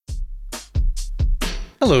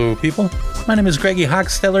Hello, people. My name is Greggy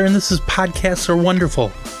Hochsteller, and this is Podcasts Are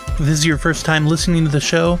Wonderful. If this is your first time listening to the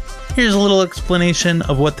show, here's a little explanation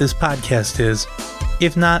of what this podcast is.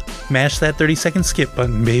 If not, mash that 30-second skip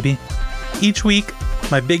button, baby. Each week,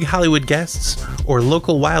 my big Hollywood guests or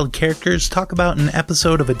local wild characters talk about an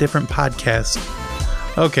episode of a different podcast.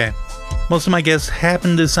 Okay, most of my guests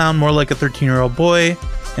happen to sound more like a 13-year-old boy,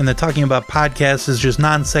 and the talking about podcasts is just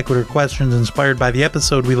non-sequitur questions inspired by the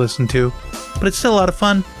episode we listened to, but it's still a lot of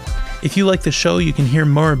fun. If you like the show, you can hear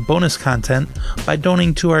more bonus content by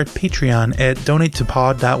donating to our Patreon at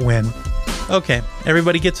donatetopaw.win. Okay,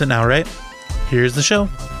 everybody gets it now, right? Here's the show.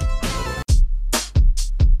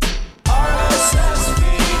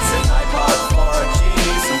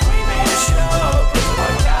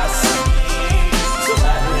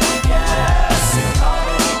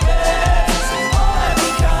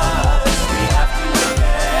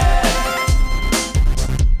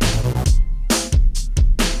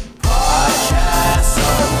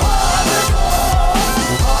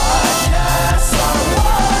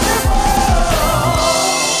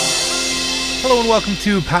 Welcome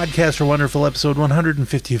to Podcasts Are Wonderful, episode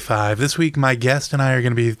 155. This week, my guest and I are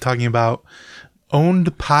going to be talking about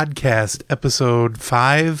Owned Podcast, episode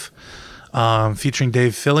 5, featuring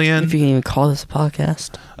Dave Fillion. If you can even call this a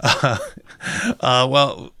podcast.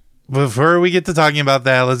 Well, before we get to talking about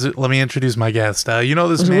that, let me introduce my guest. You know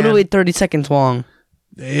this man. It was literally 30 seconds long.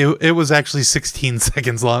 It was actually 16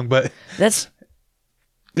 seconds long, but that's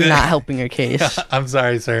not helping your case. I'm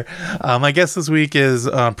sorry, sir. My guest this week is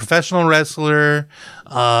a professional wrestler,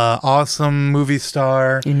 awesome movie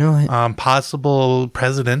star, you know it. Possible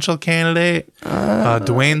presidential candidate.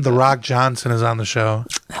 Dwayne "The Rock" Johnson is on the show.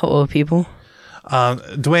 Hello, people.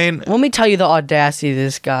 Dwayne, let me tell you the audacity of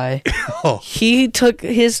this guy. He took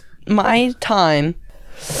my time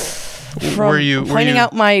from pointing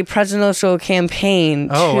out my presidential campaign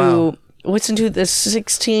to listen to this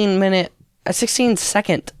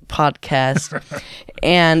 16-second podcast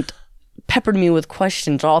and peppered me with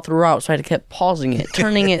questions all throughout, so I kept pausing it,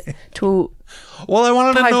 turning it to I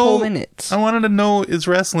wanted 5 to know, whole minutes. I wanted to know, is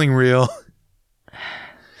wrestling real?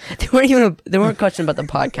 They weren't questions about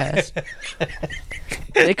the podcast.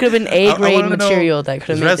 It could have been A-grade material that could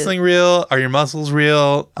have made wrestling real? Are your muscles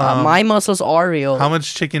real? My muscles are real. How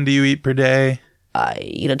much chicken do you eat per day? I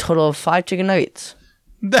eat a total of 5 chicken nuggets.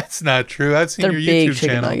 That's not true. I've seen your YouTube big chicken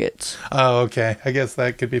channel. Nuggets. Oh, okay. I guess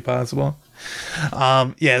that could be possible.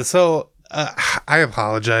 So I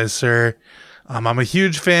apologize, sir. I'm a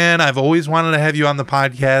huge fan. I've always wanted to have you on the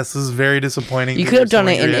podcast. This is very disappointing. You could have done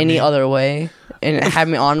it in any other way and had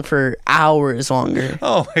me on for hours longer.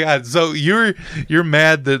 Oh my god! So you're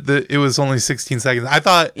mad that it was only 16 seconds. I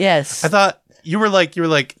thought you were like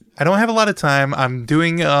I don't have a lot of time. I'm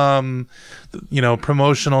doing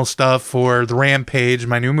promotional stuff for the Rampage,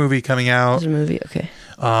 my new movie coming out. There's a movie, okay.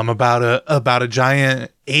 About a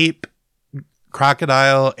giant ape,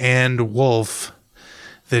 crocodile, and wolf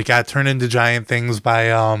that got turned into giant things by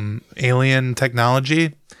alien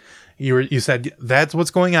technology. You said that's what's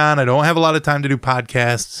going on. I don't have a lot of time to do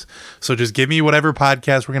podcasts, so just give me whatever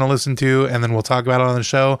podcast we're going to listen to, and then we'll talk about it on the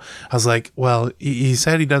show. I was like, well, he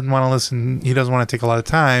said he doesn't want to listen. He doesn't want to take a lot of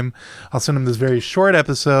time. I'll send him this very short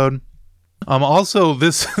episode. Also,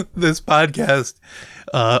 this podcast,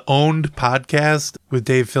 Owned Podcast with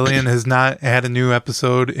Dave Fillion, has not had a new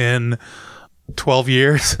episode in 12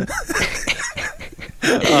 years.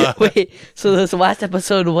 Wait, so this last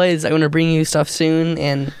episode was I'm going to bring you stuff soon,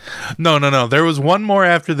 and no, there was one more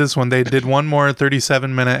after this one. They did one more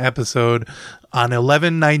 37-minute episode on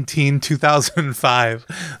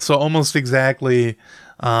 11/19/2005, so almost exactly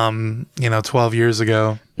 12 years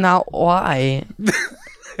ago. Now why?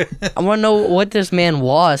 I want to know what this man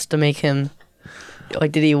lost to make him.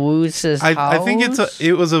 Like, did he lose his house? I think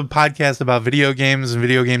it was a podcast about video games and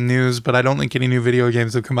video game news, but I don't think any new video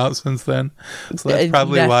games have come out since then. So that's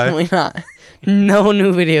probably why. Definitely not. No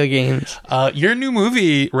new video games. Your new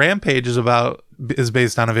movie, Rampage, is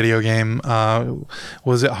based on a video game.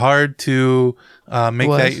 Was it hard to make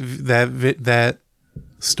that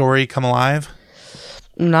story come alive?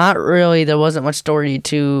 Not really. There wasn't much story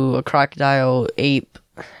to a crocodile, ape,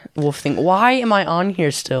 wolf thing. Why am I on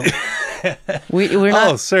here still? We're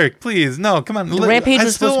not. Oh, sir, please, no, come on. Rampage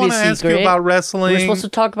was supposed to be a ask you about wrestling. We're supposed to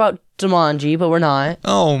talk about Jumanji, but we're not.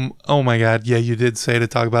 Oh my God! Yeah, you did say to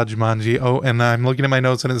talk about Jumanji. Oh, and I'm looking at my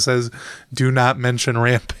notes and it says, "Do not mention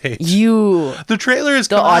Rampage." The trailer is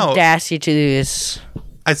come out. The audacity to do this.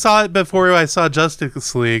 I saw it before I saw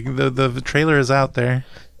Justice League. The trailer is out there.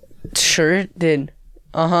 Sure it did.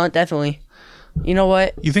 Definitely. You know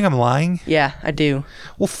what? You think I'm lying? Yeah, I do.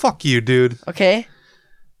 Well, fuck you, dude. Okay.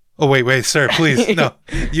 Oh, wait, sir, please. No.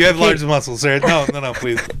 You have large muscles, sir. No,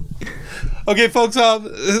 please. Okay, folks,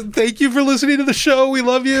 thank you for listening to the show. We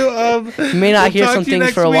love you. You may not hear some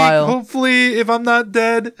things for a while. Hopefully, if I'm not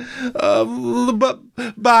dead. But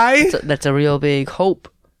bye. That's a real big hope.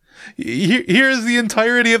 Here is the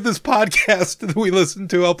entirety of this podcast that we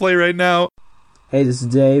listened to. I'll play right now. Hey, this is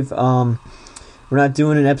Dave. We're not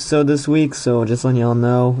doing an episode this week, so just letting y'all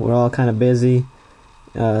know, we're all kind of busy.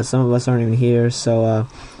 Some of us aren't even here, so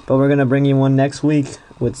but we're gonna bring you one next week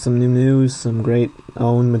with some new news, some great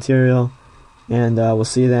own material, and we'll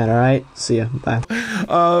see you then. All right, see ya. Bye.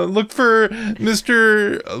 Look for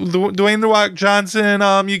Mr. Dwayne The Rock Johnson.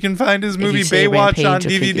 You can find his movie Baywatch on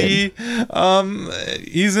DVD.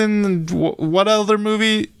 He's in what other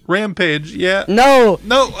movie? Rampage. Yeah. No.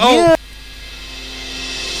 Oh. Yeah.